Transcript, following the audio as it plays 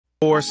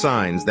Four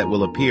signs that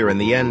will appear in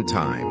the end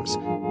times.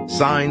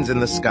 Signs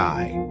in the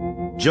sky.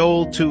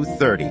 Joel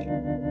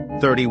 2:30,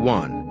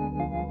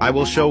 31. I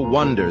will show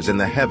wonders in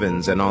the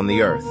heavens and on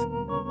the earth,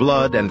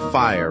 blood and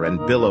fire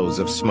and billows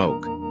of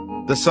smoke.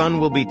 The sun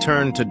will be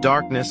turned to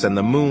darkness and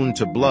the moon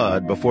to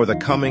blood before the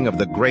coming of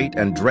the great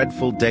and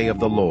dreadful day of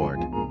the Lord.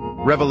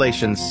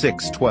 Revelation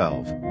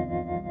 6:12.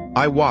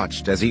 I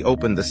watched as he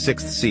opened the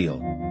sixth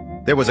seal.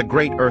 There was a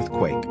great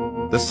earthquake.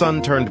 The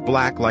sun turned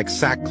black like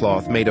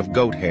sackcloth made of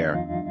goat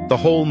hair. The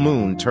whole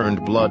moon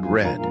turned blood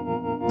red.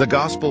 The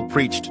gospel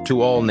preached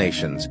to all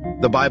nations.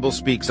 The Bible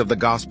speaks of the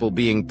gospel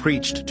being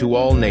preached to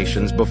all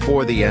nations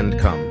before the end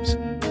comes.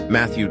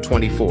 Matthew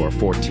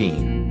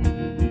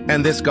 24:14.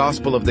 And this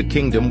gospel of the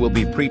kingdom will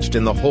be preached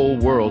in the whole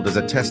world as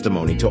a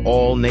testimony to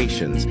all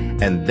nations,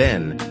 and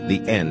then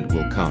the end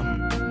will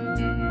come.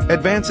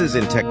 Advances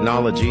in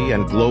technology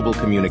and global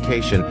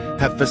communication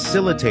have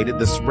facilitated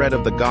the spread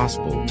of the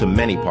gospel to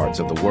many parts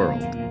of the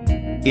world.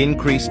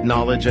 Increased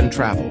knowledge and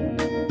travel.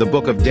 The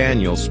book of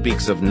Daniel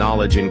speaks of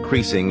knowledge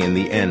increasing in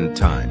the end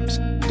times.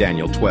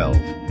 Daniel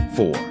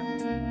 12:4.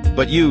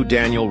 But you,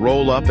 Daniel,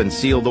 roll up and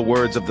seal the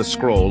words of the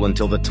scroll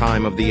until the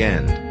time of the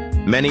end.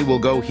 Many will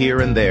go here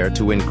and there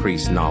to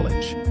increase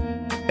knowledge.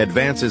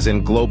 Advances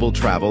in global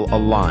travel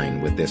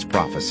align with this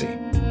prophecy.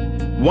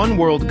 One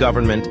world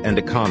government and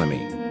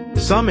economy.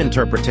 Some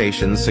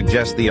interpretations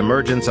suggest the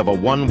emergence of a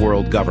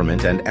one-world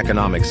government and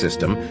economic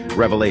system,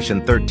 Revelation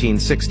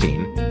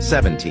 13:16,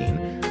 17,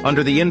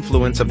 under the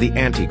influence of the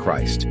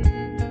Antichrist.